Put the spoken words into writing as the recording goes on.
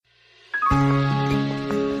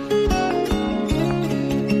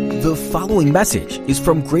The following message is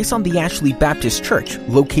from Grace on the Ashley Baptist Church,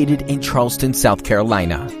 located in Charleston, South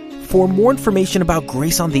Carolina. For more information about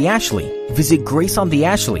Grace on the Ashley, visit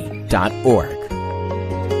graceontheashley.org.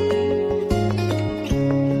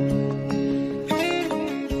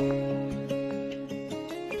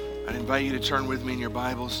 I invite you to turn with me in your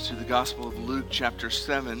Bibles to the Gospel of Luke, chapter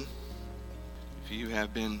 7. If you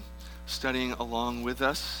have been studying along with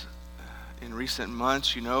us in recent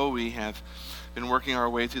months, you know we have been working our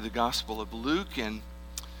way through the Gospel of Luke, and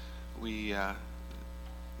we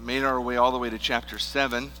made our way all the way to chapter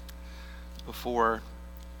 7 before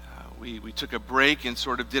we took a break and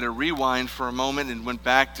sort of did a rewind for a moment and went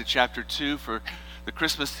back to chapter 2 for the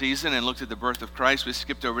Christmas season and looked at the birth of Christ. We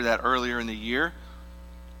skipped over that earlier in the year,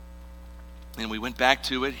 and we went back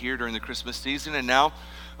to it here during the Christmas season, and now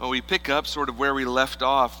we pick up sort of where we left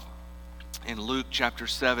off in Luke chapter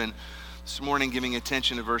 7 this morning, giving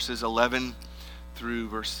attention to verses 11 through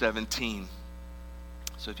verse 17.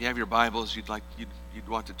 So if you have your Bibles, you'd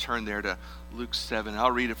want to turn there to Luke 7.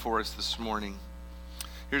 I'll read it for us this morning.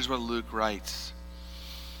 Here's what Luke writes.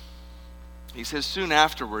 He says, "Soon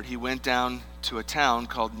afterward he went down to a town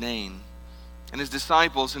called Nain, and his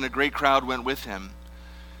disciples and a great crowd went with him.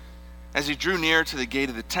 As he drew near to the gate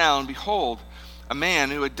of the town, behold, a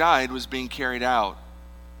man who had died was being carried out,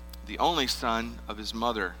 the only son of his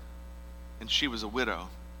mother, and she was a widow.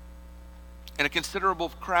 And a considerable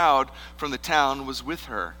crowd from the town was with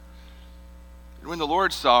her. And when the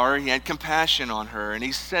Lord saw her, he had compassion on her, and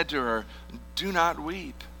he said to her, 'Do not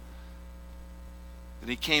weep.' Then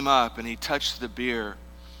he came up and he touched the bier,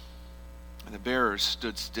 and the bearers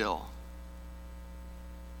stood still.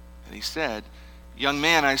 And he said, 'Young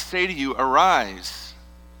man, I say to you, arise.'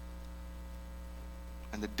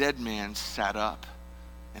 And the dead man sat up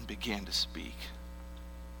and began to speak.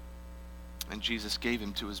 And Jesus gave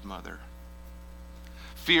him to his mother.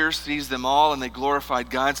 Fear seized them all, and they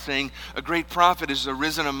glorified God, saying, 'A great prophet is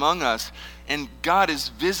arisen among us, and God has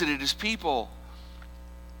visited his people.'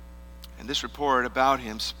 And this report about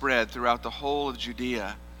him spread throughout the whole of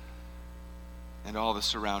Judea and all the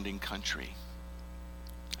surrounding country."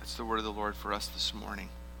 That's the word of the Lord for us this morning.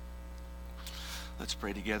 Let's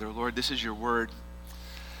pray together. Lord, this is your word.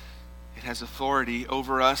 It has authority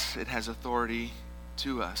over us. It has authority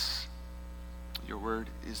to us. Your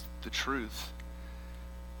word is the truth.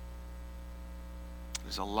 It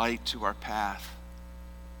is a light to our path.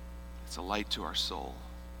 It's a light to our soul.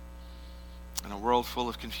 In a world full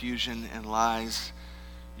of confusion and lies,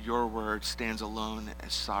 your word stands alone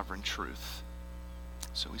as sovereign truth.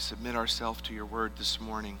 So we submit ourselves to your word this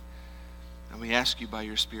morning, and we ask you by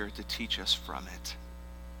your Spirit to teach us from it.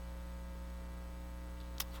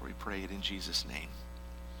 For we pray it in Jesus' name.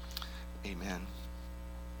 Amen.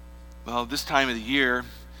 Well, this time of the year,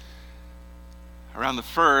 around the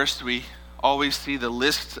 1st, we always see the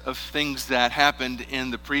list of things that happened in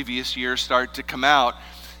the previous year start to come out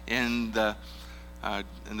in the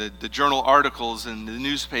journal articles and the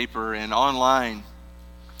newspaper and online.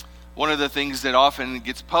 One of the things that often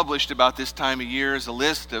gets published about this time of year is a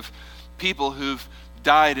list of people who've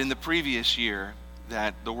died in the previous year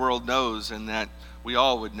that the world knows and that we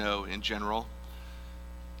all would know in general.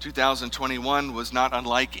 2021 was not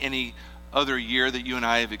unlike any other year that you and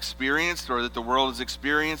I have experienced or that the world has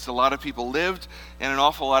experienced. A lot of people lived and an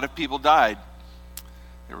awful lot of people died.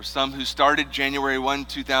 There were some who started January 1,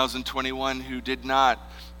 2021 who did not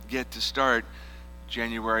get to start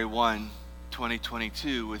January 1,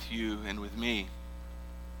 2022 with you and with me.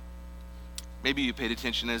 Maybe you paid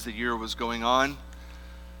attention as the year was going on,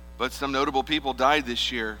 but some notable people died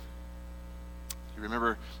this year. You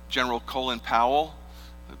remember General Colin Powell,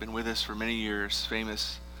 who had been with us for many years,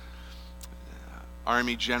 famous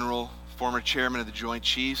Army general, former chairman of the Joint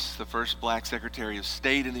Chiefs, the first black Secretary of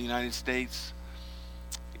State in the United States.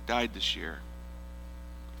 He died this year.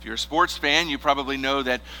 If you're a sports fan, you probably know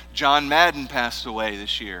that John Madden passed away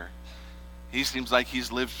this year. He seems like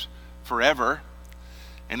he's lived forever,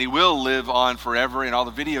 and he will live on forever in all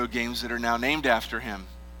the video games that are now named after him.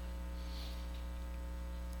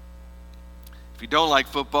 If you don't like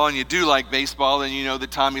football and you do like baseball, then you know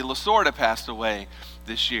that Tommy Lasorda passed away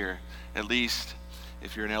this year, at least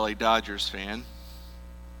if you're an LA Dodgers fan.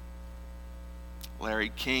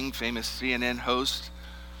 Larry King, famous CNN host.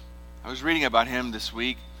 I was reading about him this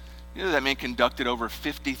week. You know that man conducted over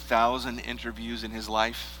 50,000 interviews in his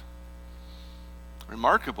life?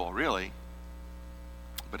 Remarkable, really.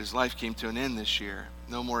 But his life came to an end this year.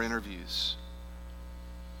 No more interviews.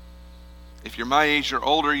 If you're my age or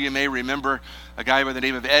older, you may remember a guy by the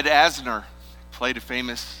name of Ed Asner. Played a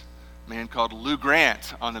famous man called Lou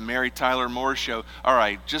Grant on the Mary Tyler Moore Show. All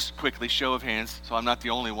right, just quickly, show of hands, so I'm not the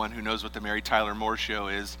only one who knows what the Mary Tyler Moore Show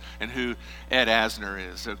is and who Ed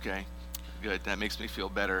Asner is. Okay, good, that makes me feel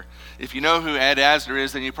better. If you know who Ed Asner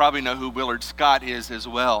is, then you probably know who Willard Scott is as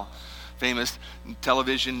well. Famous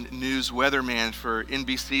television news weatherman for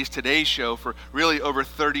NBC's Today Show for really over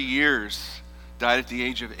 30 years. Died at the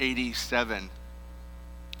age of 87.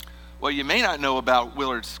 What you may not know about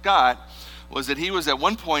Willard Scott was that he was at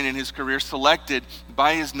one point in his career selected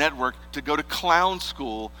by his network to go to clown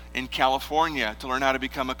school in California to learn how to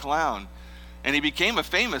become a clown. And he became a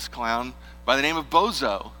famous clown by the name of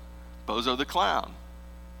Bozo the Clown.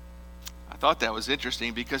 I thought that was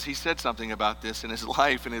interesting because he said something about this in his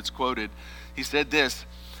life, and it's quoted. He said this: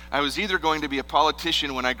 "I was either going to be a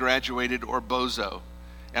politician when I graduated or Bozo,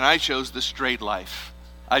 and I chose the straight life.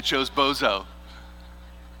 I chose Bozo."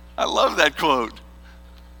 I love that quote.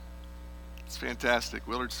 It's fantastic.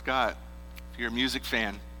 Willard Scott, if you're a music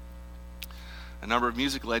fan. A number of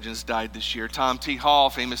music legends died this year. Tom T. Hall,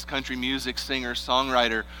 famous country music singer,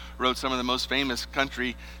 songwriter, wrote some of the most famous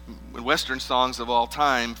country and western songs of all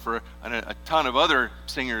time for a ton of other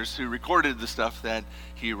singers who recorded the stuff that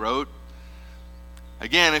he wrote.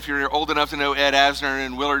 Again, if you're old enough to know Ed Asner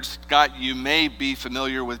and Willard Scott, you may be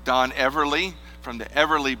familiar with Don Everly from the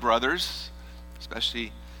Everly Brothers,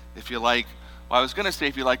 especially if you like, well, I was going to say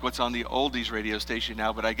if you like what's on the oldies radio station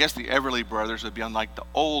now, but I guess the Everly Brothers would be on like the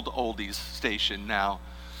old oldies station now.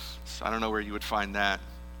 So I don't know where you would find that.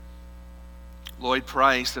 Lloyd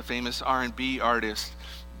Price, a famous R&B artist,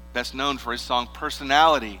 best known for his song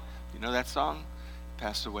Personality. You know that song?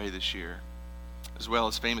 Passed away this year. As well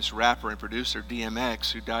as famous rapper and producer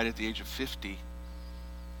DMX, who died at the age of 50.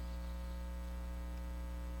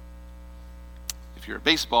 If you're a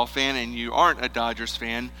baseball fan and you aren't a Dodgers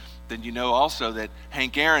fan, then you know also that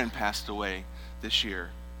Hank Aaron passed away this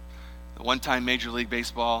year. The one-time Major League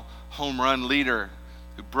Baseball home run leader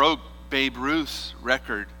who broke Babe Ruth's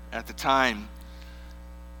record at the time.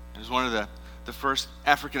 He was one of the first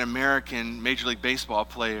African-American Major League Baseball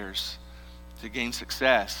players to gain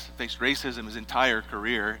success. Faced racism his entire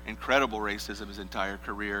career, incredible racism his entire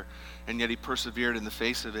career, and yet he persevered in the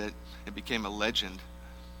face of it and became a legend.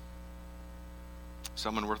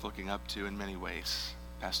 Someone worth looking up to in many ways.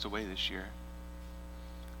 Passed away this year.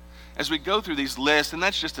 As we go through these lists, and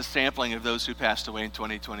that's just a sampling of those who passed away in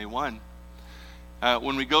 2021,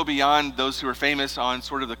 when we go beyond those who are famous on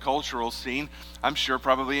sort of the cultural scene, I'm sure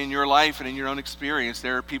probably in your life and in your own experience,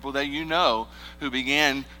 there are people that you know who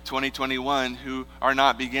began 2021 who are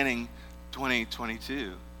not beginning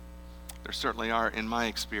 2022. There certainly are in my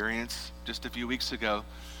experience. Just a few weeks ago,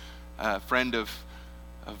 a friend of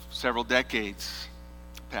several decades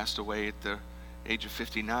passed away at the age of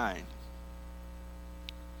 59.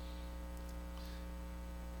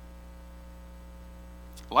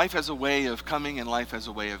 Life has a way of coming and life has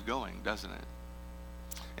a way of going, doesn't it?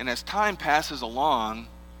 And as time passes along,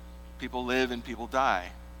 people live and people die.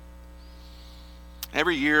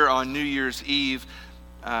 Every year on New Year's Eve,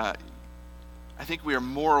 I think we are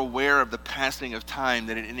more aware of the passing of time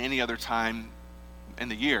than in any other time in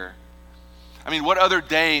the year. I mean, what other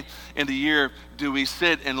day in the year do we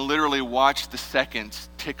sit and literally watch the seconds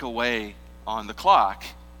tick away on the clock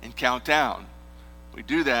and count down? We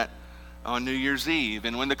do that on New Year's Eve.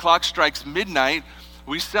 And when the clock strikes midnight,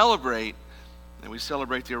 we celebrate. And we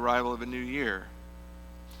celebrate the arrival of a new year.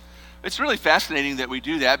 It's really fascinating that we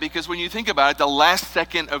do that because when you think about it, the last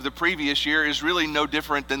second of the previous year is really no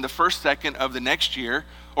different than the first second of the next year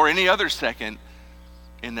or any other second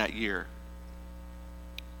in that year.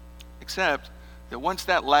 Except that once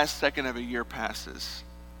that last second of a year passes,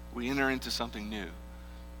 we enter into something new.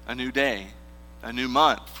 A new day, a new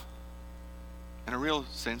month, in a real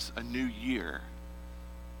sense, a new year.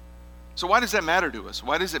 So why does that matter to us?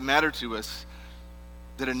 Why does it matter to us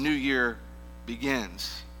that a new year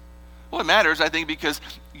begins? Well, it matters, I think, because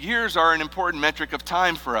years are an important metric of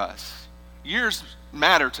time for us. Years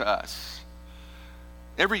matter to us.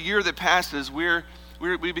 Every year that passes,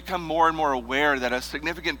 we become more and more aware that a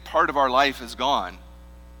significant part of our life is gone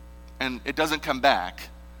and it doesn't come back.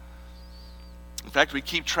 In fact, we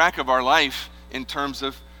keep track of our life in terms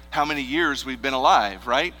of how many years we've been alive,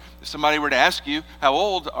 right? If somebody were to ask you, how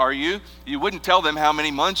old are you? You wouldn't tell them how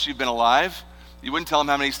many months you've been alive. You wouldn't tell them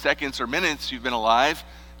how many seconds or minutes you've been alive.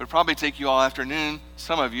 It would probably take you all afternoon,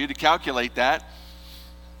 some of you, to calculate that.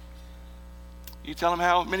 You tell them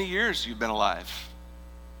how many years you've been alive,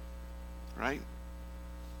 right?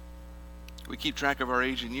 We keep track of our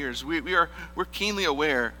age in years. We're keenly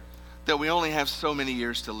aware that we only have so many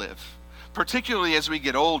years to live, particularly as we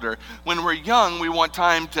get older. When we're young, we want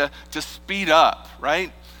time to speed up,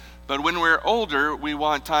 right? But when we're older, we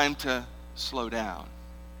want time to slow down.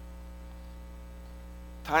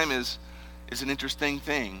 Time is an interesting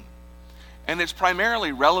thing. And it's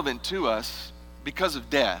primarily relevant to us because of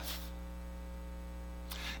death.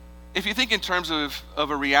 If you think in terms of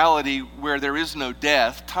a reality where there is no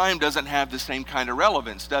death, time doesn't have the same kind of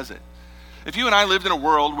relevance, does it? If you and I lived in a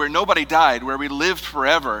world where nobody died, where we lived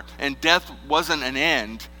forever, and death wasn't an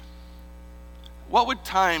end, what would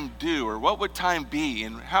time do, or what would time be,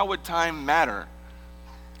 and how would time matter?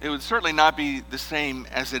 It would certainly not be the same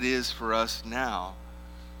as it is for us now.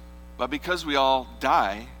 But because we all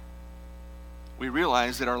die, we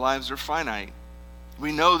realize that our lives are finite.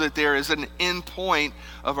 We know that there is an end point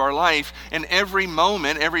of our life, and every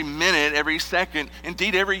moment, every minute, every second,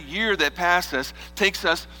 indeed every year that passes takes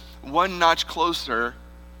us one notch closer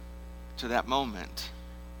to that moment.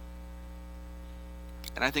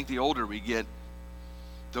 And I think the older we get,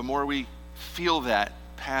 the more we feel that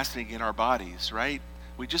passing in our bodies, right?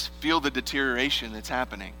 We just feel the deterioration that's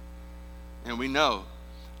happening. And we know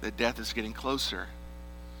that death is getting closer.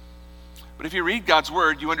 But if you read God's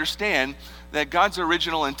word, you understand that God's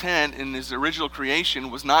original intent in his original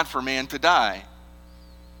creation was not for man to die.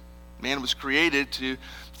 Man was created to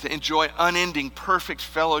enjoy unending, perfect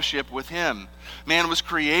fellowship with him. Man was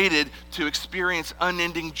created to experience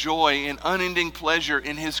unending joy and unending pleasure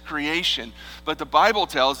in his creation. But the Bible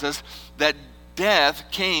tells us that death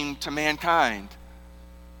came to mankind.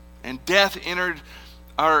 And death entered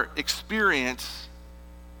our experience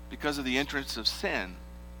because of the entrance of sin.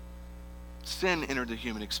 Sin entered the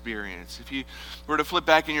human experience. If you were to flip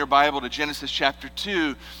back in your Bible to Genesis chapter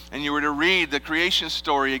 2, and you were to read the creation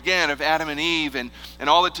story again of Adam and Eve and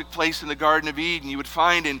all that took place in the Garden of Eden, you would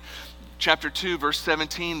find in chapter 2, verse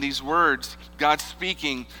 17, these words, God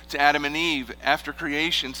speaking to Adam and Eve after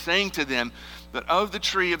creation, saying to them, "But of the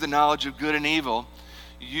tree of the knowledge of good and evil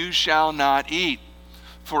you shall not eat.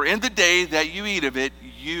 For in the day that you eat of it,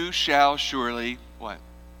 you shall surely," what?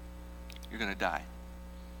 You're going to die.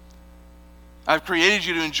 I've created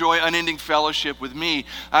you to enjoy unending fellowship with me.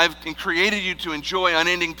 I've created you to enjoy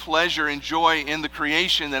unending pleasure and joy in the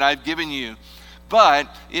creation that I've given you.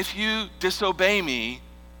 But if you disobey me,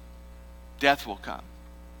 death will come.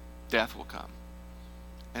 Death will come.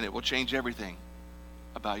 And it will change everything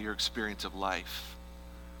about your experience of life.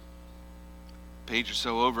 A page or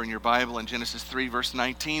so over in your Bible in Genesis 3, verse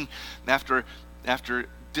 19, after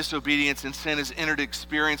disobedience and sin has entered the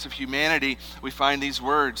experience of humanity, we find these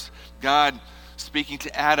words. God speaking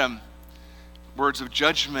to Adam, words of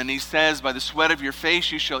judgment. He says, "By the sweat of your face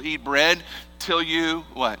you shall eat bread till you,"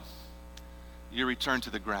 what? "You return to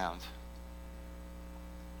the ground.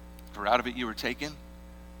 For out of it you were taken,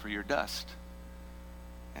 for your dust,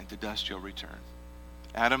 and to dust you'll return."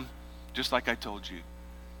 Adam, just like I told you,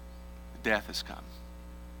 death has come,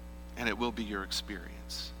 and it will be your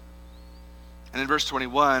experience. And in verse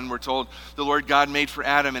 21, we're told the Lord God made for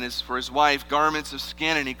Adam and for his wife garments of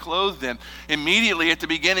skin, and he clothed them. Immediately at the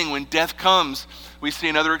beginning, when death comes, we see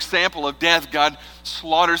another example of death. God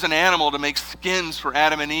slaughters an animal to make skins for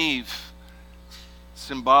Adam and Eve,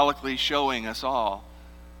 symbolically showing us all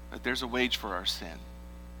that there's a wage for our sin.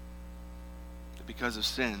 That because of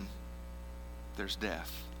sin, there's death.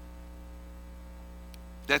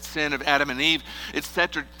 That sin of Adam and Eve, it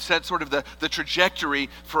set sort of the trajectory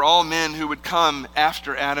for all men who would come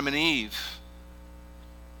after Adam and Eve.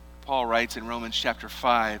 Paul writes in Romans chapter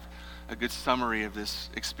 5 a good summary of this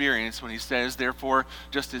experience when he says, "Therefore,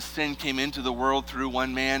 just as sin came into the world through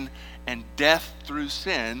one man, and death through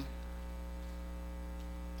sin,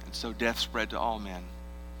 and so death spread to all men,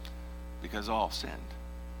 because all sinned."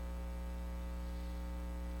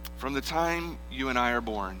 From the time you and I are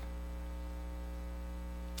born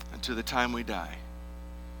until the time we die,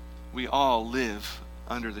 we all live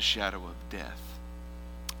under the shadow of death.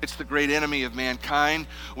 It's the great enemy of mankind.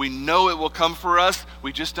 We know it will come for us.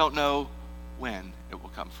 We just don't know when it will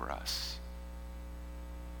come for us.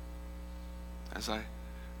 As I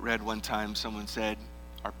read one time, someone said,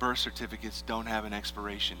 our birth certificates don't have an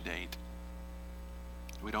expiration date.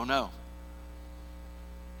 We don't know.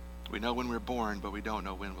 We know when we're born, but we don't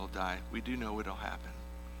know when we'll die. We do know it'll happen.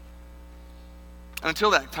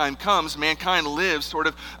 Until that time comes, mankind lives sort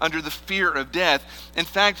of under the fear of death. In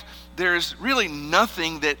fact, there's really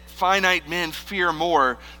nothing that finite men fear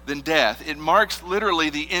more than death. It marks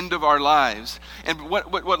literally the end of our lives. And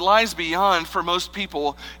what lies beyond for most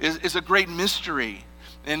people is a great mystery.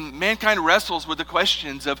 And mankind wrestles with the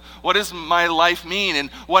questions of, what does my life mean?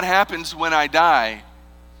 And what happens when I die?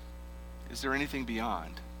 Is there anything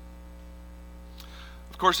beyond?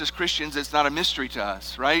 Of course, as Christians, it's not a mystery to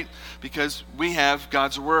us, right? Because we have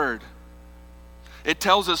God's Word. It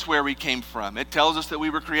tells us where we came from. It tells us that we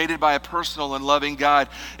were created by a personal and loving God.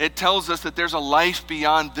 It tells us that there's a life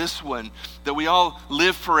beyond this one, that we all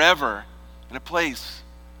live forever in a place,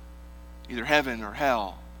 either heaven or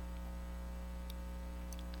hell.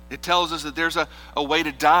 It tells us that there's a way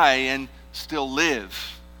to die and still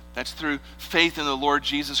live. That's through faith in the Lord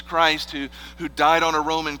Jesus Christ, who died on a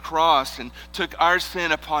Roman cross and took our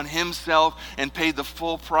sin upon himself and paid the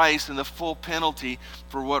full price and the full penalty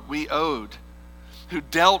for what we owed, who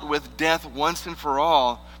dealt with death once and for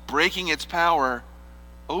all, breaking its power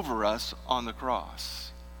over us on the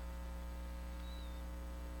cross.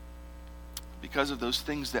 Because of those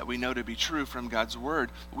things that we know to be true from God's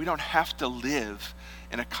word, we don't have to live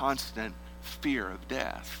in a constant fear of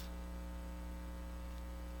death.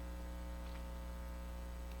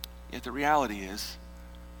 Yet the reality is,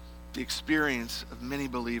 the experience of many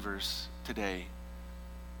believers today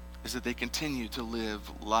is that they continue to live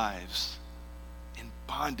lives in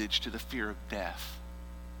bondage to the fear of death,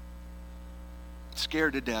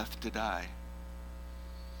 scared to death to die.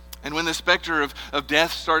 And when the specter of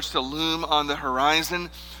death starts to loom on the horizon,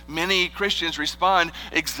 many Christians respond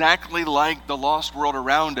exactly like the lost world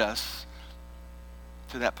around us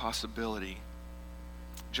to that possibility.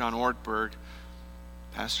 John Ortberg,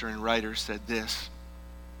 pastor and writer, said this: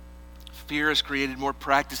 "Fear has created more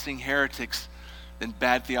practicing heretics than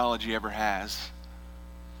bad theology ever has,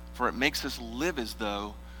 for it makes us live as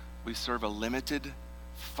though we serve a limited,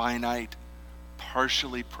 finite,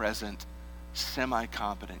 partially present,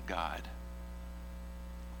 semi-competent God."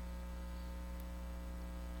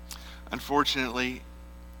 Unfortunately,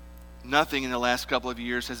 nothing in the last couple of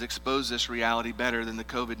years has exposed this reality better than the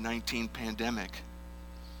COVID-19 pandemic.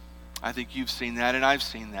 I think you've seen that, and I've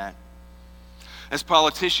seen that. As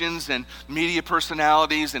politicians and media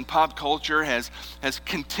personalities and pop culture has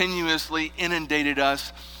continuously inundated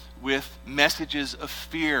us with messages of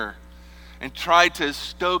fear and tried to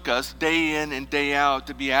stoke us day in and day out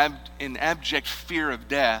to be in abject fear of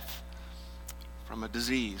death from a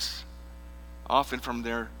disease, often from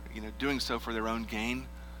doing so for their own gain,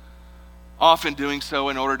 often doing so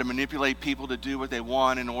in order to manipulate people to do what they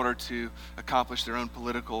want in order to accomplish their own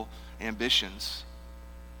political ambitions.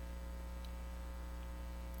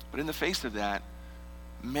 But in the face of that,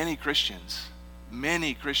 many Christians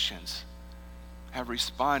have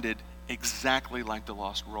responded exactly like the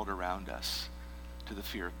lost world around us to the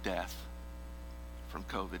fear of death from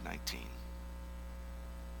COVID-19.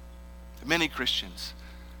 Many Christians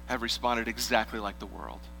have responded exactly like the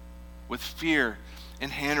world, with fear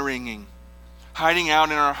and hand-wringing, hiding out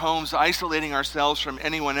in our homes, isolating ourselves from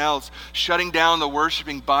anyone else, shutting down the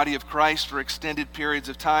worshiping body of Christ for extended periods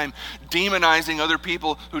of time, demonizing other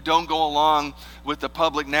people who don't go along with the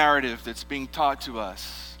public narrative that's being taught to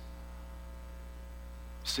us,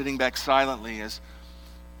 sitting back silently as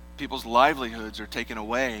people's livelihoods are taken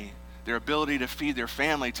away, their ability to feed their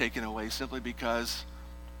family taken away simply because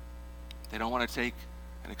they don't want to take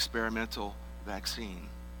an experimental vaccine.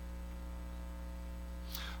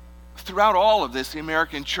 Throughout all of this, the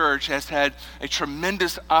American church has had a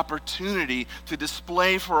tremendous opportunity to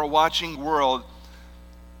display for a watching world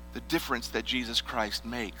the difference that Jesus Christ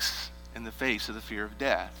makes in the face of the fear of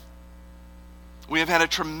death. We have had a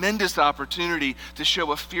tremendous opportunity to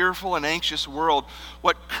show a fearful and anxious world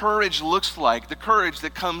what courage looks like, the courage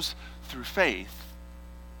that comes through faith.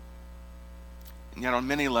 And yet on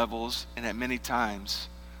many levels and at many times,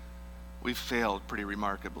 we've failed pretty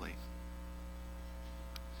remarkably.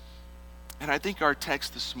 And I think our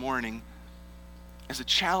text this morning is a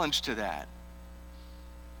challenge to that.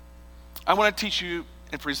 I want to teach you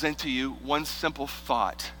and present to you one simple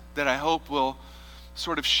thought that I hope will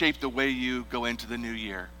sort of shape the way you go into the new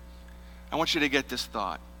year. I want you to get this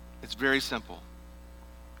thought. It's very simple.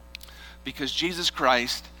 Because Jesus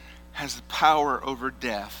Christ has the power over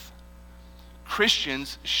death,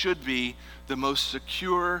 Christians should be the most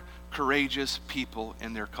secure, courageous people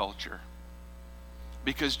in their culture.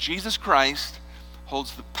 Because Jesus Christ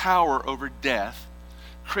holds the power over death,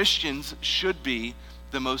 Christians should be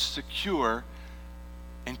the most secure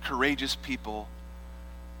and courageous people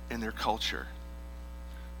in their culture.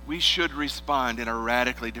 We should respond in a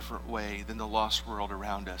radically different way than the lost world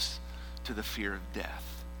around us to the fear of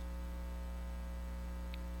death.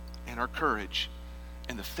 And our courage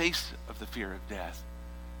in the face of the fear of death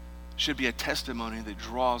should be a testimony that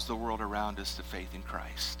draws the world around us to faith in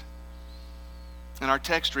Christ. And our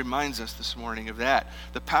text reminds us this morning of that,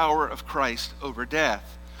 the power of Christ over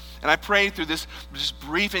death. And I pray through this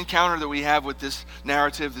brief encounter that we have with this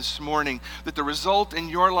narrative this morning, that the result in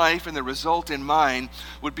your life and the result in mine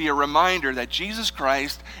would be a reminder that Jesus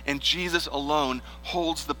Christ and Jesus alone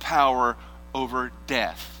holds the power over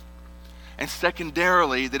death. And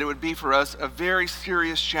secondarily, that it would be for us a very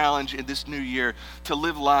serious challenge in this new year to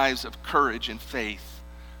live lives of courage and faith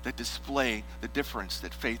that display the difference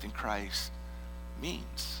that faith in Christ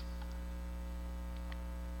means.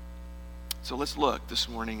 So let's look this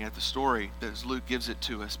morning at the story as Luke gives it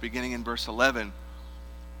to us, beginning in verse 11.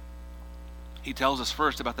 He tells us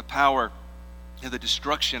first about the power and the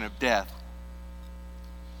destruction of death.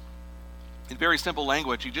 In very simple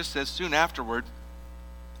language, he just says, soon afterward,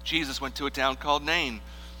 Jesus went to a town called Nain.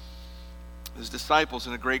 His disciples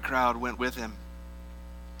and a great crowd went with him.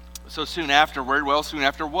 So soon afterward, well, soon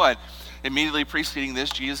after what? Immediately preceding this,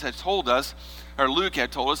 Jesus had told us, or Luke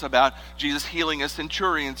had told us about Jesus healing a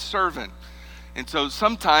centurion's servant. And so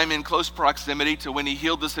sometime in close proximity to when he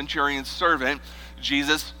healed the centurion's servant,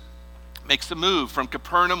 Jesus makes a move from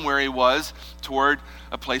Capernaum, where he was, toward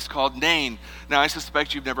a place called Nain. Now, I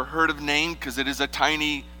suspect you've never heard of Nain because it is a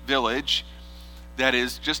tiny village that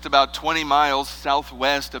is just about 20 miles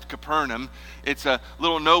southwest of Capernaum. It's a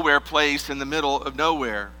little nowhere place in the middle of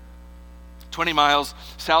nowhere. 20 miles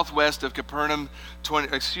southwest of Capernaum,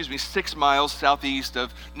 6 miles southeast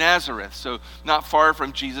of Nazareth. So not far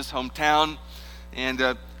from Jesus' hometown,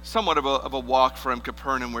 and somewhat of a walk from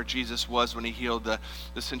Capernaum where Jesus was when he healed the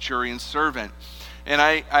centurion's servant. And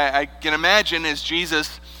I can imagine as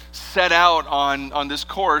Jesus set out on this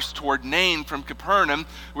course toward Nain from Capernaum,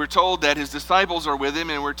 we're told that his disciples are with him,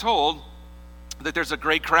 and we're told that there's a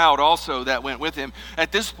great crowd also that went with him.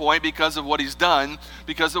 At this point, because of what he's done,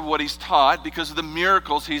 because of what he's taught, because of the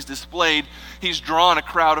miracles he's displayed, he's drawn a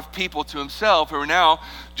crowd of people to himself who are now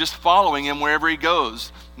just following him wherever he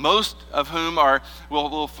goes. Most of whom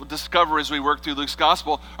we'll discover as we work through Luke's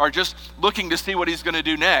gospel, are just looking to see what he's going to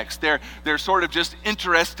do next. They're sort of just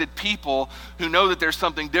interested people who know that there's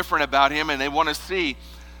something different about him, and they want to see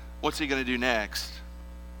what's he going to do next.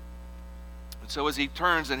 So as he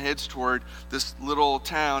turns and heads toward this little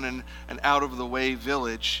town and an out-of-the-way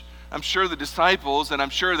village, I'm sure the disciples and I'm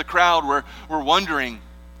sure the crowd were wondering,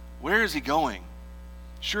 where is he going?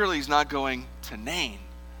 Surely he's not going to Nain,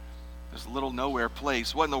 this little nowhere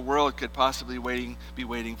place. What in the world could possibly be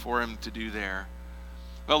waiting for him to do there?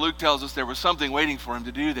 Well, Luke tells us there was something waiting for him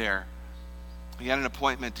to do there. He had an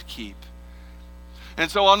appointment to keep. And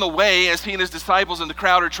so on the way, as he and his disciples and the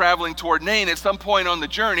crowd are traveling toward Nain, at some point on the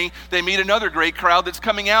journey, they meet another great crowd that's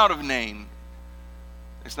coming out of Nain.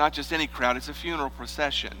 It's not just any crowd, it's a funeral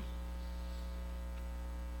procession.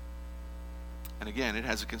 And again, it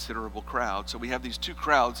has a considerable crowd. So we have these two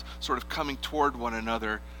crowds sort of coming toward one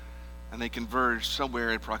another, and they converge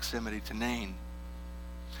somewhere in proximity to Nain.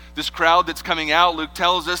 This crowd that's coming out, Luke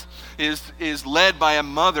tells us, is led by a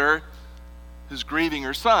mother who's grieving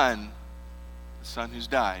her son. The son who's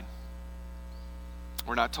died.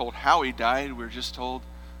 We're not told how he died, we're just told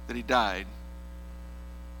that he died.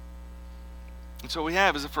 And so what we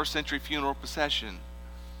have is a first century funeral procession.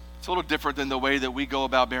 It's a little different than the way that we go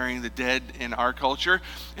about burying the dead in our culture.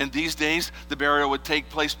 And these days, the burial would take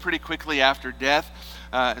place pretty quickly after death.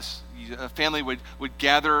 A family would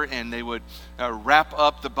gather and they would wrap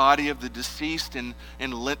up the body of the deceased in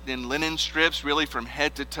linen strips, really from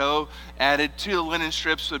head to toe. Added to the linen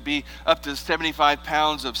strips would be up to 75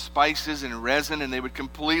 pounds of spices and resin, and they would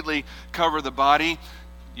completely cover the body.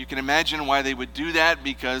 You can imagine why they would do that,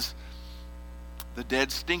 because the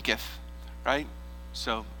dead stinketh, right?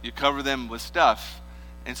 So you cover them with stuff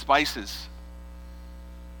and spices.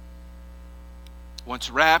 Once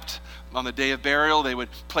wrapped, on the day of burial, they would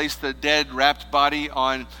place the dead wrapped body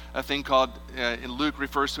on a thing called, in Luke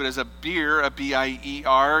refers to it as a bier, a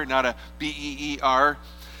B-I-E-R, not a B-E-E-R.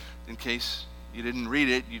 In case you didn't read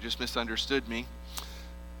it, you just misunderstood me.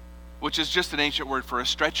 Which is just an ancient word for a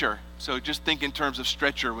stretcher. So just think in terms of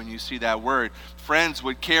stretcher when you see that word. Friends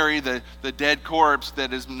would carry the dead corpse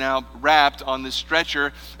that is now wrapped on this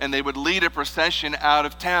stretcher, and they would lead a procession out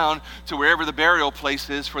of town to wherever the burial place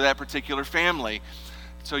is for that particular family.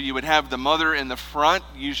 So you would have the mother in the front,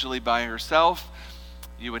 usually by herself.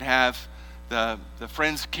 You would have the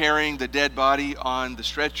friends carrying the dead body on the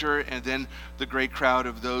stretcher, and then the great crowd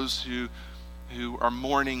of those who are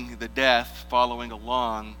mourning the death following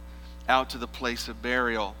along out to the place of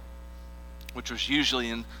burial, which was usually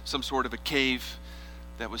in some sort of a cave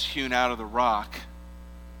that was hewn out of the rock.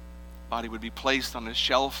 The body would be placed on a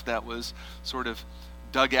shelf that was sort of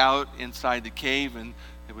dug out inside the cave, and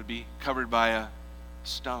it would be covered by a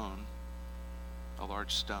stone, a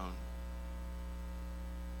large stone.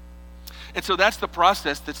 And so that's the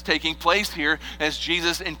process that's taking place here as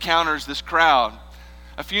Jesus encounters this crowd.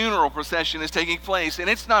 A funeral procession is taking place, and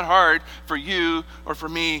it's not hard for you or for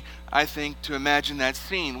me, I think, to imagine that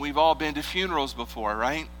scene. We've all been to funerals before,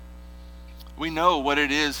 right? We know what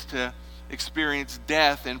it is to experience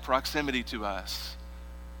death in proximity to us.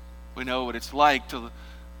 We know what it's like to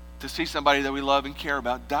see somebody that we love and care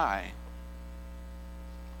about die.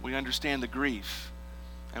 We understand the grief,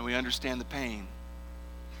 and we understand the pain.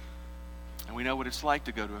 And we know what it's like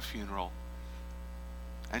to go to a funeral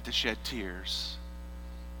and to shed tears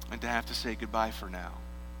and to have to say goodbye for now.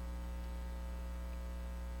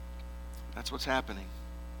 That's what's happening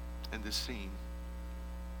in this scene.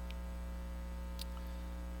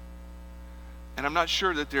 And I'm not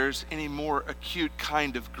sure that there's any more acute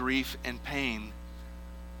kind of grief and pain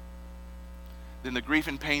than the grief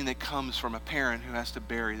and pain that comes from a parent who has to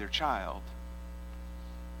bury their child.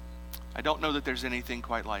 I don't know that there's anything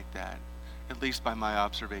quite like that, at least by my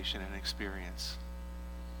observation and experience.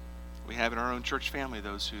 We have in our own church family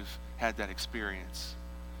those who've had that experience.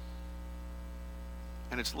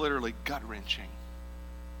 And it's literally gut-wrenching.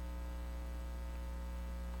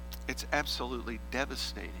 It's absolutely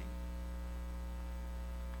devastating.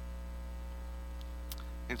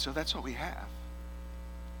 And so that's what we have.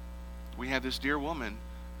 We have this dear woman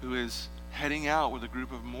who is heading out with a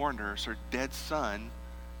group of mourners, her dead son,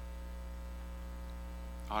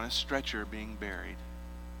 on a stretcher being buried.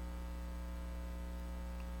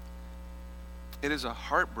 It is a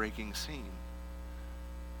heartbreaking scene.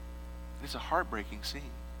 It's a heartbreaking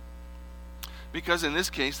scene. Because in this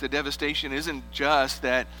case, the devastation isn't just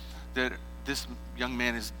that this young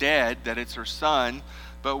man is dead, that it's her son,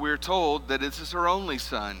 but we're told that this is her only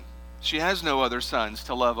son. She has no other sons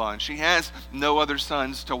to love on. She has no other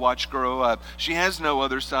sons to watch grow up. She has no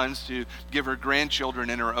other sons to give her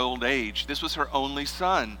grandchildren in her old age. This was her only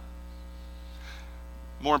son.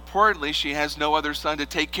 More importantly, she has no other son to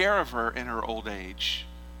take care of her in her old age,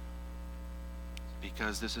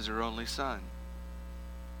 because this is her only son.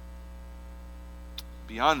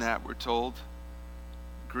 Beyond that, we're told,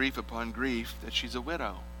 grief upon grief, that she's a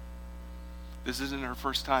widow. This isn't her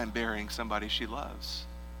first time burying somebody she loves.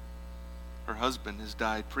 Her husband has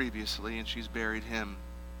died previously, and she's buried him.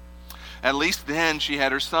 At least then she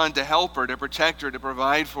had her son to help her, to protect her, to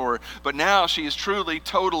provide for her. But now she is truly,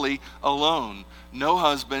 totally alone. No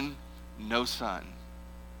husband, no son.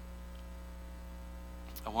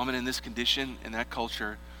 A woman in this condition, in that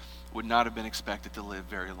culture, would not have been expected to live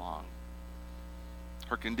very long.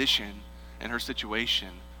 Her condition and her situation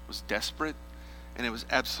was desperate, and it was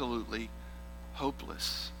absolutely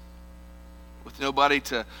hopeless. With nobody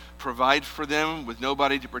to provide for them, with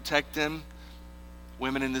nobody to protect them,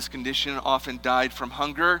 women in this condition often died from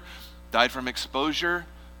hunger, died from exposure,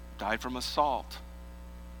 died from assault.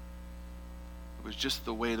 It was just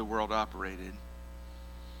the way the world operated.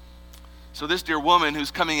 So this dear woman who's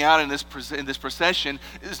coming out in this procession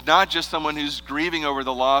is not just someone who's grieving over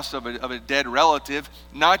the loss of a dead relative,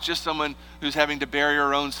 not just someone who's having to bury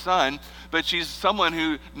her own son, but she's someone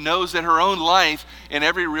who knows that her own life, in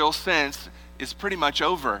every real sense, is pretty much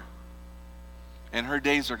over. And her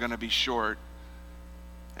days are going to be short.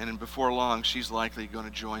 And before long, she's likely going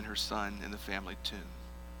to join her son in the family tomb.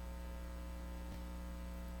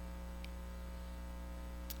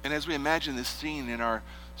 And as we imagine this scene in our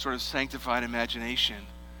sort of sanctified imagination,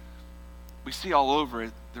 we see all over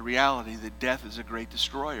it the reality that death is a great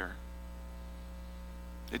destroyer.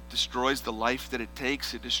 It destroys the life that it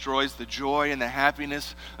takes. It destroys the joy and the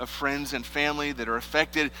happiness of friends and family that are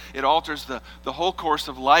affected. It alters the whole course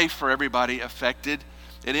of life for everybody affected.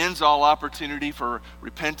 It ends all opportunity for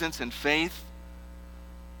repentance and faith.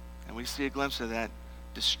 And we see a glimpse of that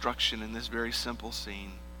destruction in this very simple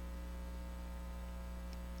scene.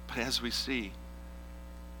 But as we see,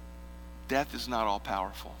 death is not all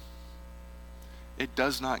powerful. It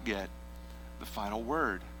does not get the final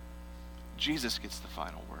word. Jesus gets the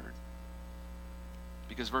final word.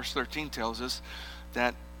 Because verse 13 tells us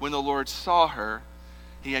that when the Lord saw her,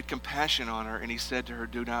 he had compassion on her, and he said to her,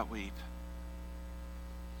 "Do not weep."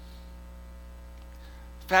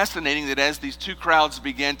 Fascinating that as these two crowds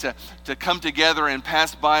began to come together and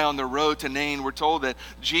pass by on the road to Nain, we're told that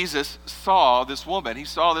Jesus saw this woman. He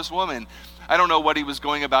saw this woman. I don't know what he was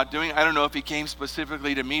going about doing. I don't know if he came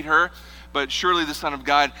specifically to meet her, but surely the Son of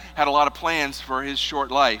God had a lot of plans for his short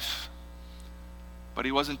life. But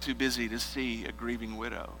he wasn't too busy to see a grieving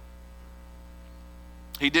widow.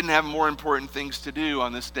 He didn't have more important things to do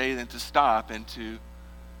on this day than to stop and to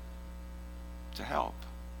help.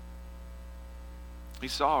 He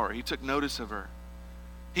saw her. He took notice of her.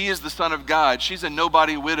 He is the Son of God. She's a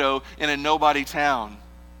nobody widow in a nobody town.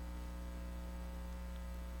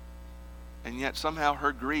 And yet somehow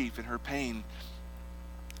her grief and her pain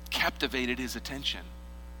captivated his attention.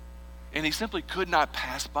 And he simply could not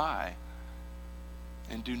pass by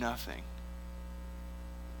and do nothing.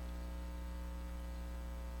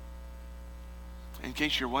 In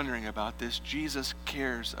case you're wondering about this, Jesus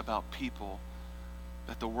cares about people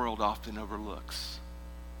that the world often overlooks.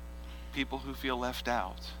 People who feel left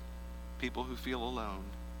out. People who feel alone.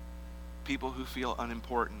 People who feel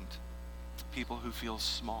unimportant. People who feel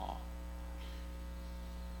small.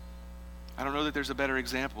 I don't know that there's a better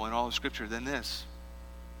example in all of Scripture than this.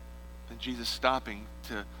 Than Jesus stopping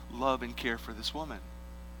to love and care for this woman.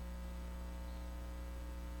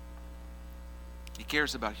 He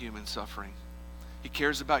cares about human suffering. He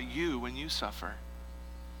cares about you when you suffer.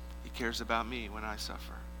 He cares about me when I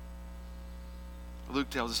suffer. Luke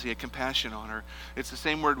tells us he had compassion on her. It's the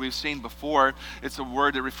same word we've seen before. It's a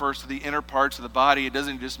word that refers to the inner parts of the body. It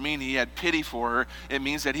doesn't just mean he had pity for her. It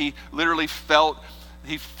means that he literally felt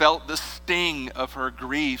the sting of her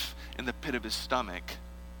grief in the pit of his stomach.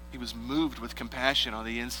 He was moved with compassion on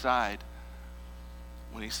the inside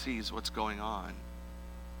when he sees what's going on.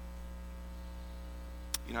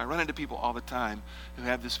 You know, I run into people all the time who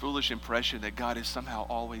have this foolish impression that God is somehow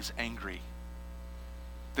always angry.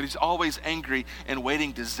 That he's always angry and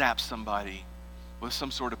waiting to zap somebody with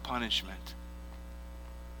some sort of punishment.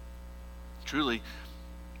 Truly,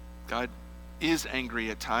 God is angry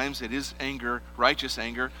at times. It is anger, righteous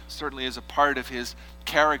anger, certainly is a part of his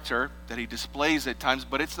character that he displays at times,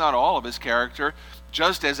 but it's not all of his character.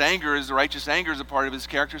 Just as righteous anger is a part of his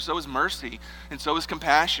character, so is mercy, and so is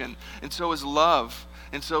compassion, and so is love,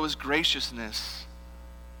 and so is graciousness.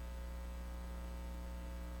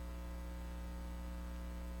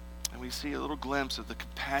 And we see a little glimpse of the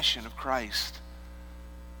compassion of Christ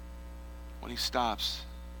when he stops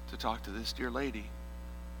to talk to this dear lady.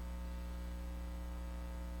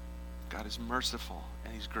 God is merciful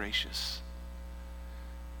and he's gracious.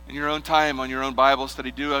 In your own time, on your own Bible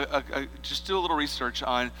study, just do a little research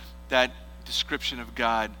on that description of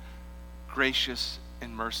God, gracious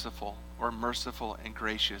and merciful, or merciful and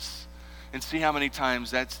gracious, and see how many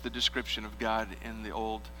times that's the description of God in the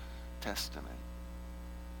Old Testament.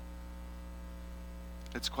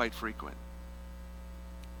 It's quite frequent.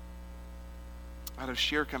 Out of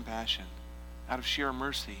sheer compassion, out of sheer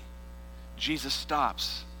mercy, Jesus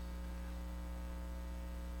stops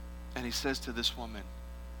and he says to this woman,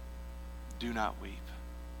 "Do not weep.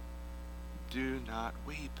 Do not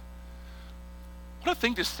weep." What a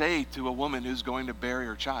thing to say to a woman who's going to bury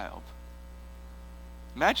her child.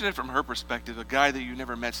 Imagine it from her perspective. A guy that you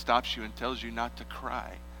never met stops you and tells you not to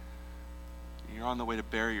cry. You're on the way to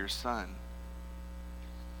bury your son.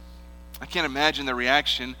 I can't imagine the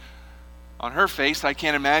reaction on her face. I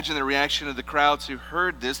can't imagine the reaction of the crowds who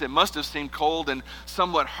heard this. It must have seemed cold and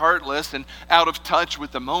somewhat heartless and out of touch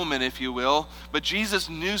with the moment, if you will. But Jesus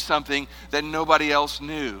knew something that nobody else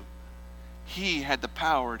knew. He had the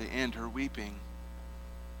power to end her weeping.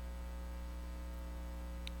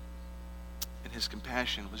 And his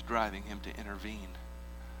compassion was driving him to intervene.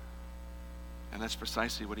 And that's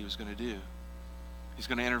precisely what he was going to do. He's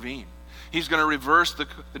going to intervene. He's going to reverse the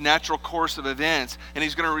natural course of events, and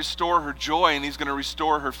he's going to restore her joy, and he's going to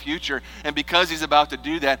restore her future. And because he's about to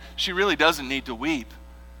do that, she really doesn't need to weep.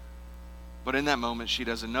 But in that moment, she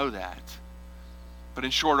doesn't know that. But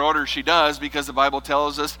in short order, she does, because the Bible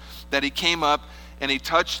tells us that he came up and he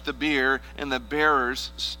touched the bier, and the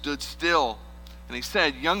bearers stood still. And he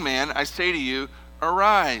said, "Young man, I say to you,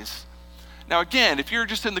 arise." Now again, if you're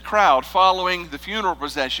just in the crowd following the funeral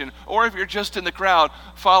procession, or if you're just in the crowd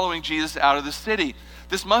following Jesus out of the city,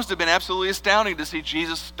 this must have been absolutely astounding to see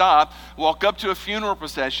Jesus stop, walk up to a funeral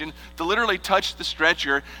procession, to literally touch the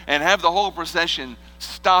stretcher, and have the whole procession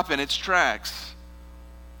stop in its tracks.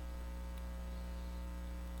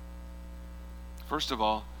 First of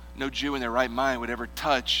all, no Jew in their right mind would ever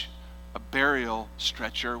touch a burial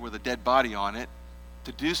stretcher with a dead body on it.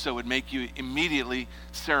 To do so would make you immediately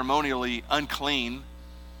ceremonially unclean.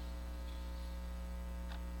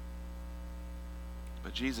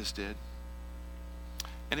 But Jesus did.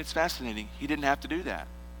 And it's fascinating. He didn't have to do that.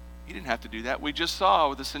 He didn't have to do that. We just saw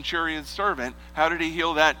with the centurion's servant, how did he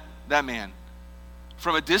heal that man?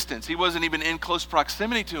 From a distance. He wasn't even in close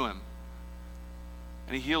proximity to him.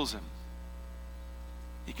 And he heals him.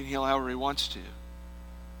 He can heal however he wants to.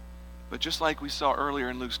 But just like we saw earlier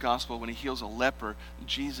in Luke's gospel, when he heals a leper,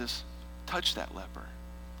 Jesus touched that leper.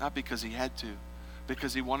 Not because he had to,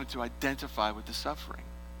 because he wanted to identify with the suffering.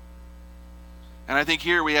 And I think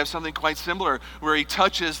here we have something quite similar, where he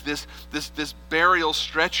touches this burial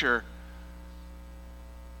stretcher,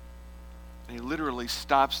 and he literally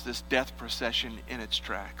stops this death procession in its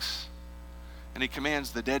tracks. And he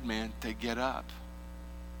commands the dead man to get up.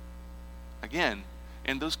 Again,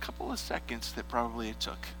 in those couple of seconds that probably it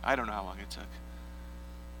took. I don't know how long it took.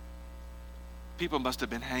 People must have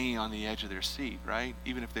been hanging on the edge of their seat, right?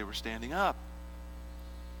 Even if they were standing up.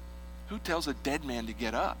 Who tells a dead man to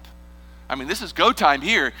get up? I mean, this is go time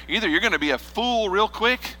here. Either you're going to be a fool real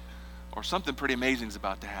quick, or something pretty amazing is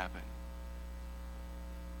about to happen.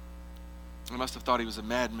 They must have thought he was a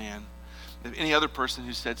madman. If any other person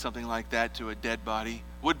who said something like that to a dead body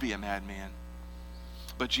would be a madman.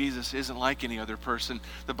 But Jesus isn't like any other person.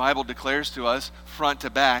 The Bible declares to us, front to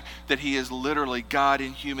back, that he is literally God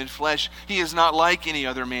in human flesh. He is not like any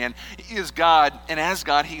other man. He is God, and as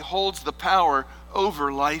God, he holds the power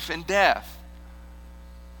over life and death.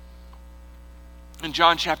 In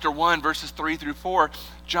John chapter 1, verses 3 through 4,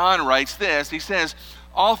 John writes this. He says,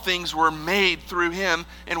 all things were made through him,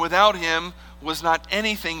 and without him was not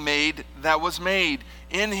anything made that was made.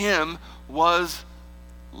 In him was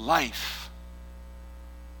life.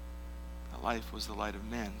 Life was the light of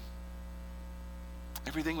men.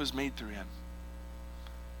 Everything was made through him.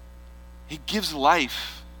 He gives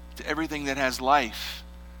life to everything that has life.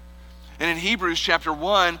 And in Hebrews chapter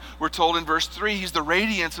 1, we're told in verse 3, he's the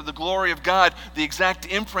radiance of the glory of God, the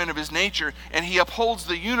exact imprint of his nature, and he upholds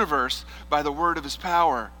the universe by the word of his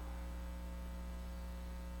power.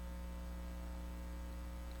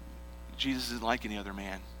 Jesus isn't like any other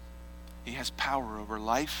man. He has power over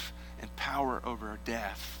life and power over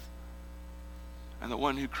death. And the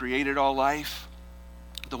one who created all life,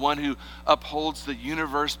 the one who upholds the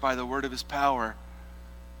universe by the word of his power,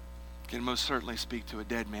 can most certainly speak to a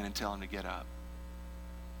dead man and tell him to get up.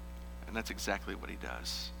 And that's exactly what he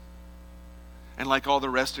does. And like all the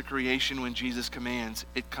rest of creation, when Jesus commands,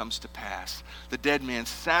 it comes to pass. The dead man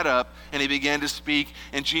sat up and he began to speak,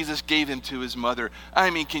 and Jesus gave him to his mother.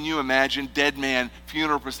 I mean, can you imagine? Dead man,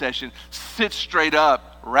 funeral procession, sits straight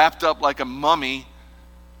up, wrapped up like a mummy,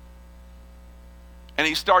 and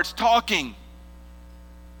he starts talking.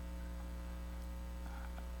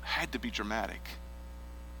 Had to be dramatic.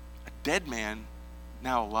 A dead man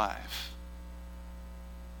now alive.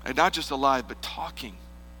 And not just alive, but talking.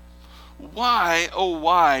 Why, oh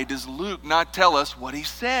why, does Luke not tell us what he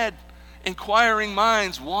said? Inquiring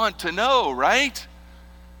minds want to know, right?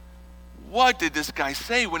 What did this guy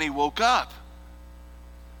say when he woke up?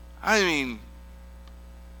 I mean,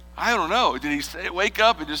 I don't know. Did he say, wake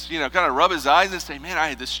up and just, kind of rub his eyes and say, man, I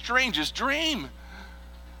had the strangest dream?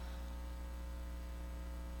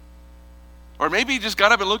 Or maybe he just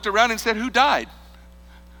got up and looked around and said, who died?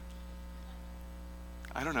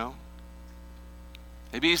 I don't know.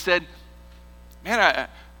 Maybe he said, man,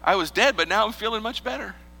 I was dead, but now I'm feeling much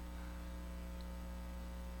better.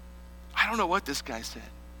 I don't know what this guy said.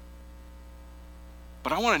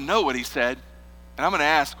 But I want to know what he said, and I'm going to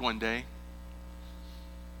ask one day.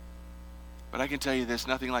 But I can tell you this,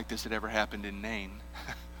 nothing like this had ever happened in Nain.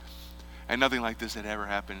 And nothing like this had ever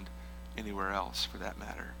happened anywhere else, for that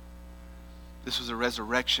matter. This was a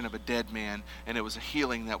resurrection of a dead man, and it was a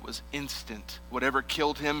healing that was instant. Whatever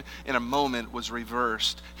killed him in a moment was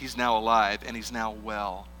reversed. He's now alive, and he's now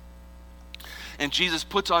well. And Jesus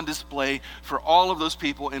puts on display for all of those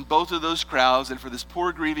people in both of those crowds, and for this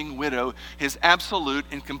poor grieving widow, his absolute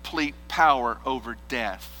and complete power over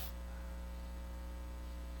death.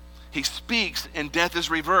 He speaks and death is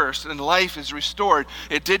reversed and life is restored.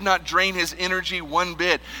 It did not drain his energy one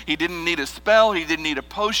bit. He didn't need a spell. He didn't need a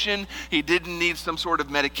potion. He didn't need some sort of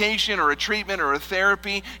medication or a treatment or a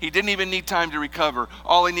therapy. He didn't even need time to recover.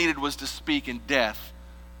 All he needed was to speak, and death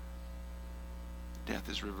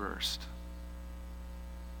is reversed.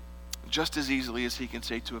 Just as easily as he can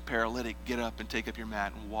say to a paralytic, get up and take up your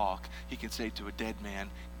mat and walk, he can say to a dead man,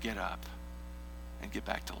 get up and get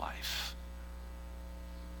back to life.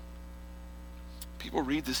 People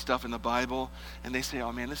read this stuff in the Bible and they say,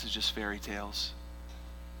 oh man, this is just fairy tales.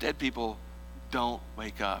 Dead people don't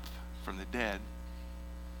wake up from the dead.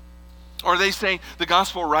 Or they say the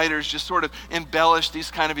gospel writers just sort of embellish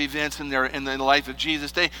these kind of events in the life of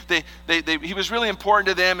Jesus. He was really important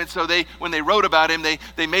to them, and so when they wrote about him,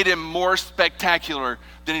 they made him more spectacular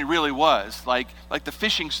than he really was. Like the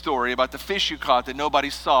fishing story about the fish you caught that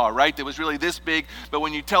nobody saw, right? That was really this big, but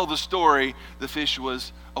when you tell the story, the fish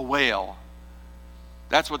was a whale.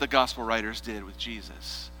 That's what the gospel writers did with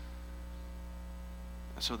Jesus.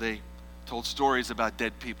 And so they told stories about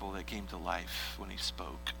dead people that came to life when he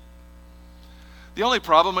spoke. The only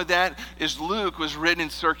problem with that is Luke was written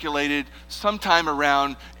and circulated sometime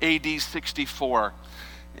around AD 64.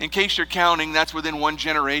 In case you're counting, that's within one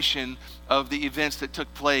generation of the events that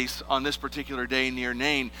took place on this particular day near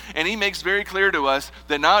Nain. And he makes very clear to us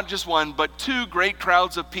that not just one, but two great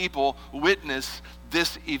crowds of people witnessed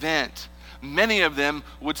this event. Many of them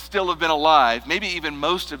would still have been alive. Maybe even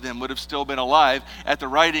most of them would have still been alive at the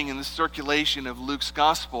writing and the circulation of Luke's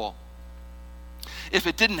gospel. If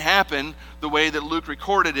it didn't happen the way that Luke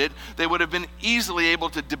recorded it, they would have been easily able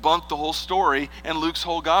to debunk the whole story and Luke's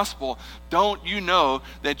whole gospel. Don't you know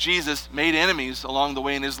that Jesus made enemies along the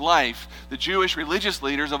way in his life? The Jewish religious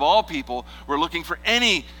leaders of all people were looking for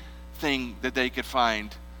anything that they could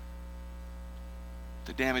find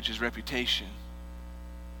to damage his reputation.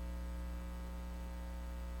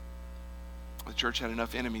 The church had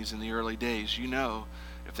enough enemies in the early days. You know,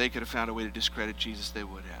 if they could have found a way to discredit Jesus, they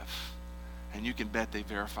would have. And you can bet they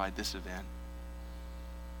verified this event.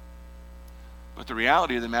 But the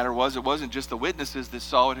reality of the matter was, it wasn't just the witnesses that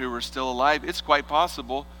saw it who were still alive. It's quite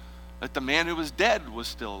possible that the man who was dead was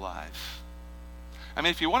still alive. I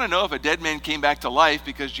mean, if you want to know if a dead man came back to life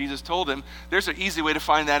because Jesus told him, there's an easy way to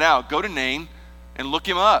find that out. Go to Nain and look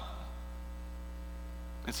him up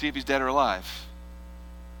and see if he's dead or alive.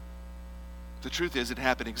 The truth is, it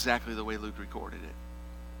happened exactly the way Luke recorded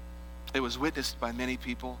it. It was witnessed by many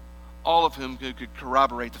people, all of whom could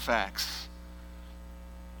corroborate the facts.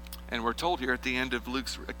 And we're told here at the end of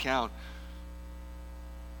Luke's account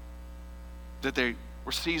that they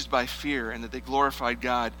were seized by fear and that they glorified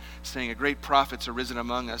God, saying, "A great prophet's arisen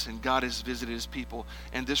among us, and God has visited his people."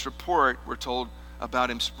 And this report, we're told,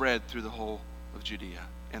 about him spread through the whole of Judea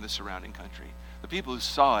and the surrounding country. The people who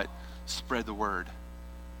saw it spread the word.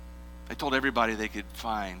 They told everybody they could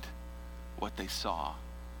find what they saw.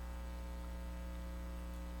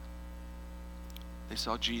 They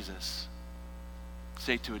saw Jesus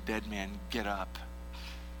say to a dead man, "Get up."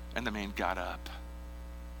 And the man got up.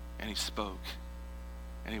 And he spoke.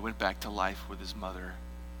 And he went back to life with his mother.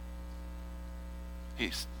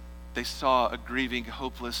 They saw a grieving,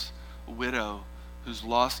 hopeless widow who's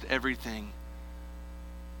lost everything,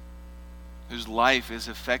 whose life is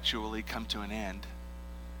effectually come to an end,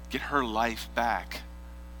 get her life back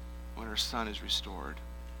when her son is restored.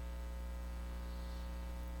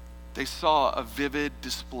 They saw a vivid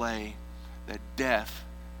display that death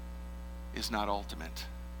is not ultimate,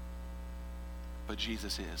 but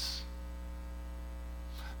Jesus is.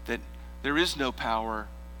 That there is no power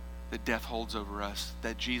that death holds over us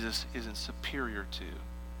that Jesus isn't superior to.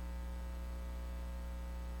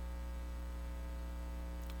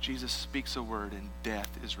 Jesus speaks a word and death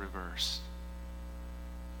is reversed.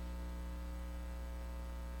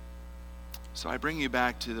 So I bring you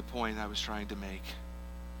back to the point I was trying to make.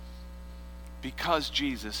 Because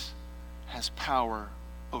Jesus has power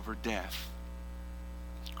over death,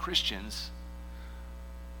 Christians,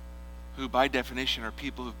 who by definition are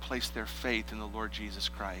people who've placed their faith in the Lord Jesus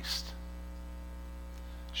Christ,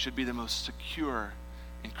 should be the most secure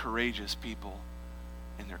and courageous people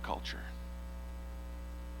in their culture.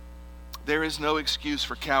 There is no excuse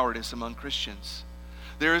for cowardice among Christians.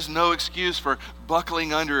 There is no excuse for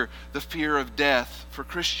buckling under the fear of death for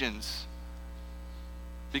Christians.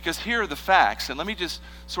 Because here are the facts, and let me just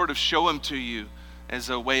sort of show them to you as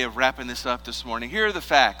a way of wrapping this up this morning. Here are the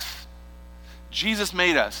facts. Jesus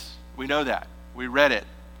made us. We know that. We read it.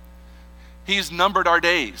 He's numbered our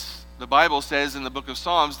days. The Bible says in the book of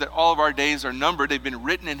Psalms that all of our days are numbered. They've been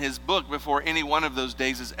written in his book before any one of those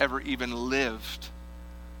days has ever even lived.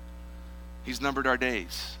 He's numbered our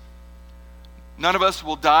days. None of us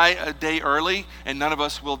will die a day early, and none of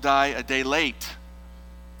us will die a day late.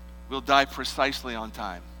 We'll die precisely on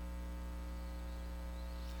time.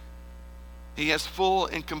 He has full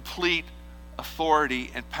and complete authority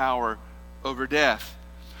and power over death.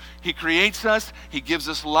 He creates us, he gives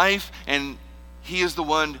us life, and he is the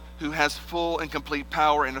one who has full and complete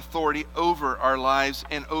power and authority over our lives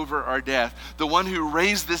and over our death. The one who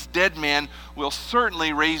raised this dead man will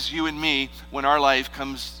certainly raise you and me when our life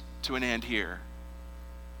comes to an end here.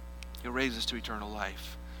 He'll raise us to eternal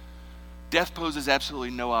life. Death poses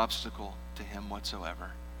absolutely no obstacle to him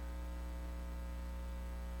whatsoever.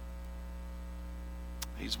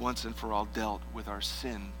 He's once and for all dealt with our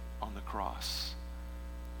sin on the cross.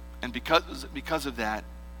 And because of that,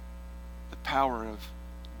 the power of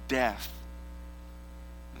death,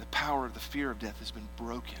 and the power of the fear of death has been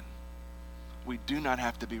broken. We do not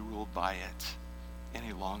have to be ruled by it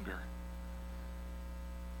any longer.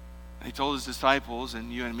 And he told his disciples,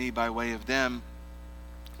 and you and me by way of them,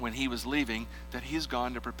 when he was leaving, that he's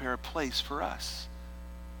gone to prepare a place for us.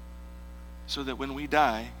 So that when we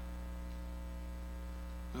die,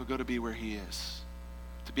 we'll go to be where he is.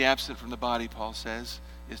 To be absent from the body, Paul says,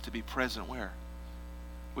 is to be present where?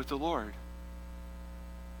 With the Lord.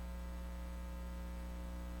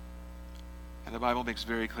 And the Bible makes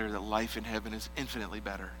very clear that life in heaven is infinitely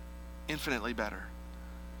better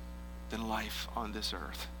than life on this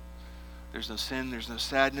earth. There's no sin, there's no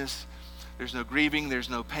sadness, There's no grieving, there's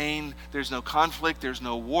no pain, there's no conflict, there's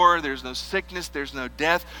no war, there's no sickness, there's no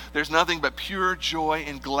death. There's nothing but pure joy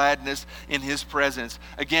and gladness in his presence.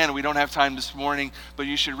 Again, we don't have time this morning, but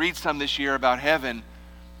you should read some this year about heaven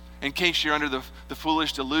in case you're under the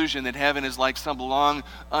foolish delusion that heaven is like some long,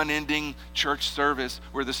 unending church service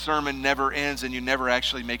where the sermon never ends and you never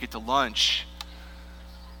actually make it to lunch.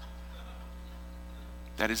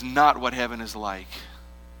 That is not what heaven is like.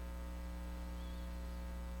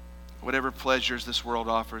 Whatever pleasures this world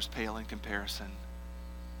offers pale in comparison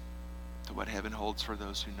to what heaven holds for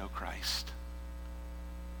those who know Christ.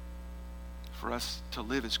 For us to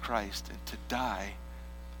live as Christ and to die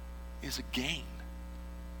is a gain.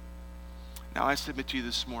 Now I submit to you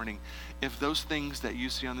this morning, if those things that you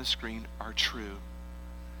see on the screen are true,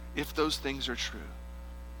 if those things are true,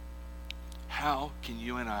 how can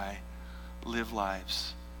you and I live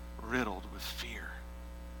lives riddled with fear?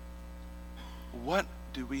 What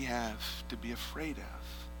do we have to be afraid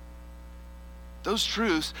of? Those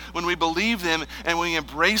truths, when we believe them and we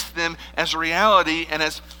embrace them as reality and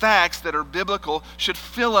as facts that are biblical, should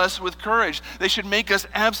fill us with courage. They should make us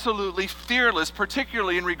absolutely fearless,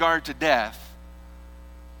 particularly in regard to death.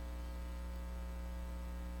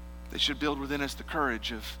 They should build within us the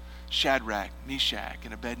courage of Shadrach, Meshach,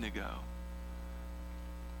 and Abednego,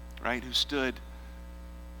 right? Who stood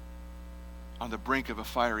on the brink of a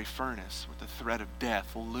fiery furnace with the threat of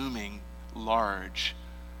death looming large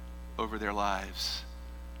over their lives.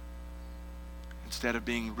 Instead of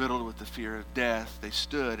being riddled with the fear of death, they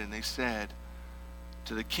stood and they said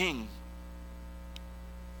to the king,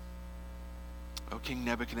 "O King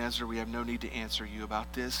Nebuchadnezzar, we have no need to answer you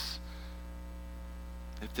about this.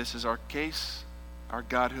 If this is our case, our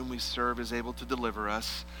God whom we serve is able to deliver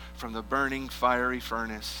us from the burning fiery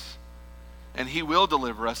furnace. And he will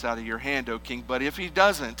deliver us out of your hand, O king. But if he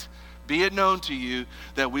doesn't, be it known to you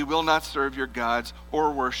that we will not serve your gods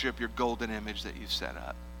or worship your golden image that you've set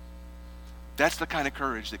up." That's the kind of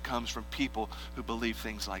courage that comes from people who believe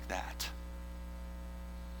things like that.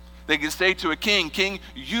 They can say to a king, "King,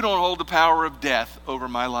 you don't hold the power of death over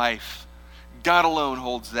my life. God alone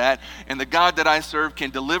holds that, and the God that I serve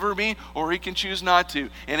can deliver me, or he can choose not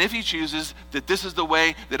to. And if he chooses that this is the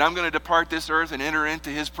way that I'm going to depart this earth and enter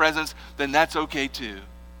into his presence, then that's okay too,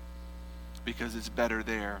 because it's better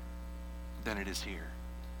there than it is here."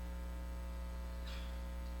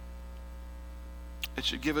 It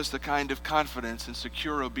should give us the kind of confidence and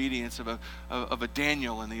secure obedience of a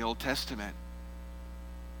Daniel in the Old Testament,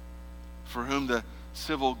 for whom the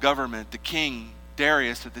civil government, the king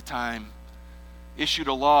Darius at the time, issued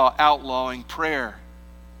a law outlawing prayer.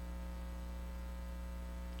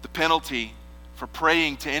 The penalty for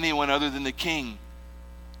praying to anyone other than the king,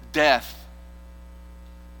 death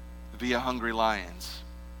via hungry lions.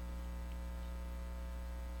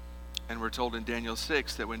 And we're told in Daniel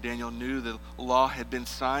 6 that when Daniel knew the law had been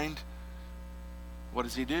signed, what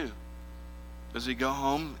does he do? Does he go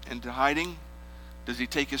home into hiding? Does he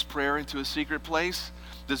take his prayer into a secret place?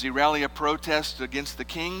 Does he rally a protest against the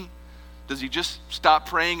king? Does he just stop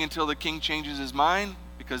praying until the king changes his mind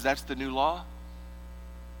because that's the new law?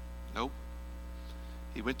 Nope.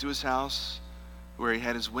 He went to his house where he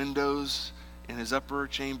had his windows in his upper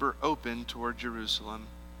chamber open toward Jerusalem.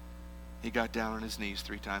 He got down on his knees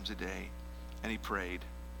 3 times a day and he prayed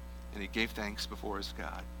and he gave thanks before his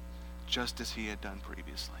God, just as he had done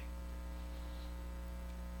previously.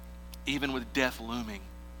 Even with death looming,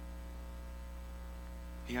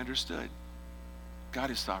 he understood God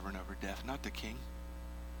is sovereign over death, not the king.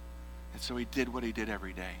 And so he did what he did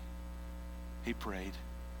every day. He prayed.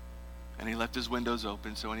 And he left his windows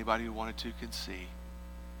open so anybody who wanted to could see.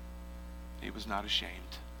 He was not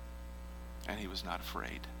ashamed. And he was not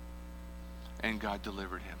afraid. And God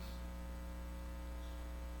delivered him.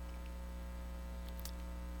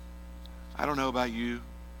 I don't know about you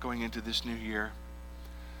going into this new year,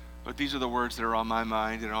 but these are the words that are on my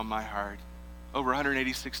mind and on my heart. Over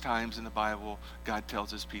 186 times in the Bible, God tells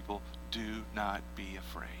his people, do not be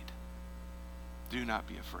afraid. Do not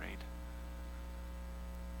be afraid.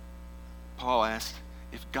 Paul asked,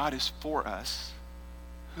 if God is for us,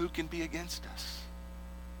 who can be against us?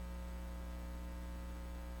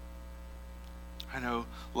 I know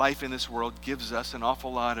life in this world gives us an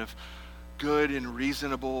awful lot of good and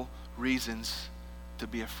reasonable reasons to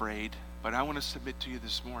be afraid, but I want to submit to you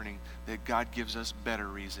this morning that God gives us better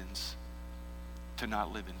reasons to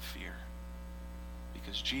not live in fear,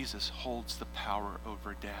 because Jesus holds the power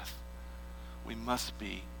over death. We must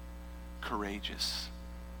be courageous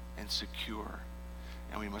and secure,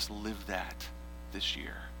 and we must live that this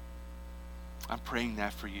year. I'm praying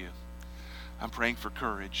that for you. I'm praying for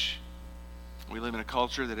courage. We live in a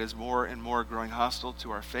culture that is more and more growing hostile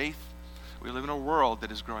to our faith. We live in a world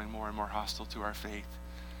that is growing more and more hostile to our faith.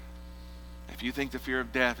 If you think the fear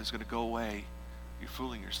of death is going to go away, you're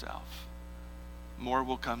fooling yourself. More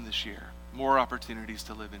will come this year. More opportunities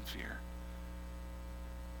to live in fear.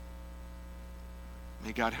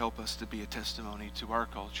 May God help us to be a testimony to our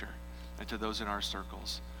culture and to those in our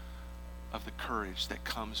circles of the courage that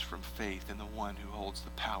comes from faith in the one who holds the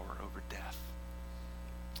power over death.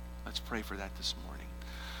 Let's pray for that this morning.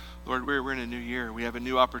 Lord, we're in a new year. We have a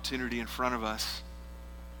new opportunity in front of us.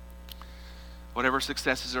 Whatever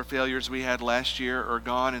successes or failures we had last year are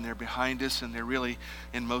gone, and they're behind us, and they're really,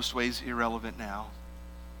 in most ways, irrelevant now.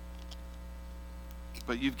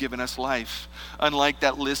 But you've given us life. Unlike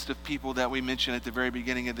that list of people that we mentioned at the very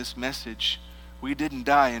beginning of this message, we didn't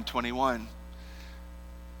die in 21.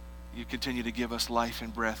 You continue to give us life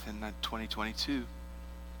and breath in 2022.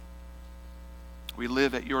 We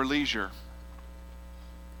live at your leisure,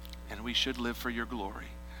 and we should live for your glory.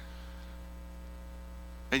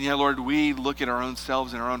 And yet, Lord, we look at our own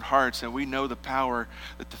selves and our own hearts, and we know the power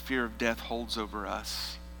that the fear of death holds over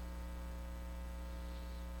us.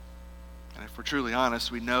 And if we're truly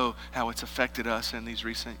honest, we know how it's affected us in these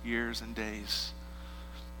recent years and days.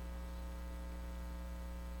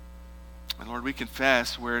 And Lord, we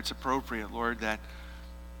confess where it's appropriate, Lord, that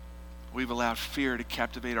we've allowed fear to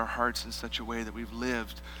captivate our hearts in such a way that we've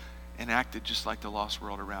lived and acted just like the lost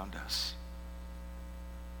world around us.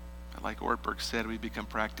 Like Ortberg said, we become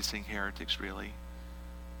practicing heretics, really.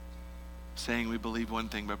 Saying we believe one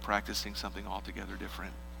thing, but practicing something altogether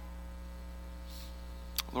different.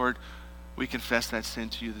 Lord, we confess that sin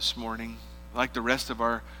to you this morning. Like the rest of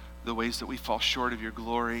the ways that we fall short of your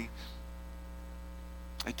glory,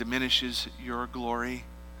 it diminishes your glory.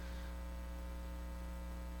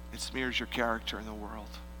 It smears your character in the world.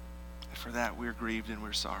 And for that, we're grieved and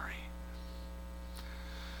we're sorry.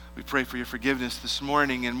 We pray for your forgiveness this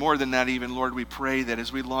morning, and more than that even, Lord, we pray that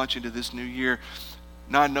as we launch into this new year,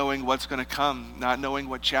 not knowing what's going to come, not knowing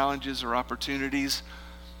what challenges or opportunities,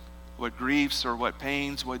 what griefs or what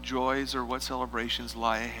pains, what joys or what celebrations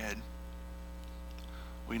lie ahead,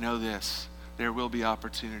 we know this: there will be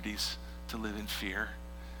opportunities to live in fear.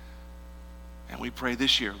 And we pray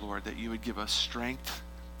this year, Lord, that you would give us strength,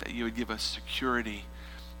 that you would give us security,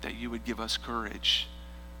 that you would give us courage,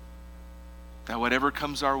 that whatever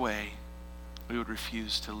comes our way, we would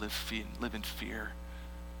refuse to live in fear.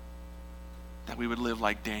 That we would live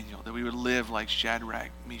like Daniel. That we would live like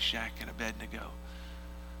Shadrach, Meshach, and Abednego.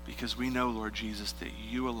 Because we know, Lord Jesus, that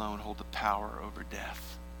you alone hold the power over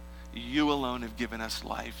death. You alone have given us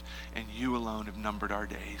life, and you alone have numbered our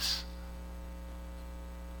days.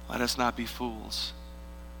 Let us not be fools,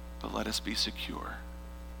 but let us be secure.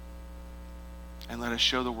 And let us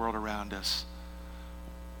show the world around us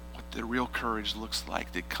what the real courage looks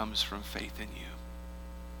like that comes from faith in you.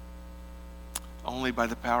 Only by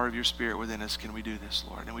the power of your Spirit within us can we do this,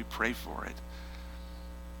 Lord, and we pray for it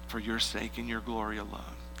for your sake and your glory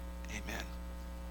alone. Amen.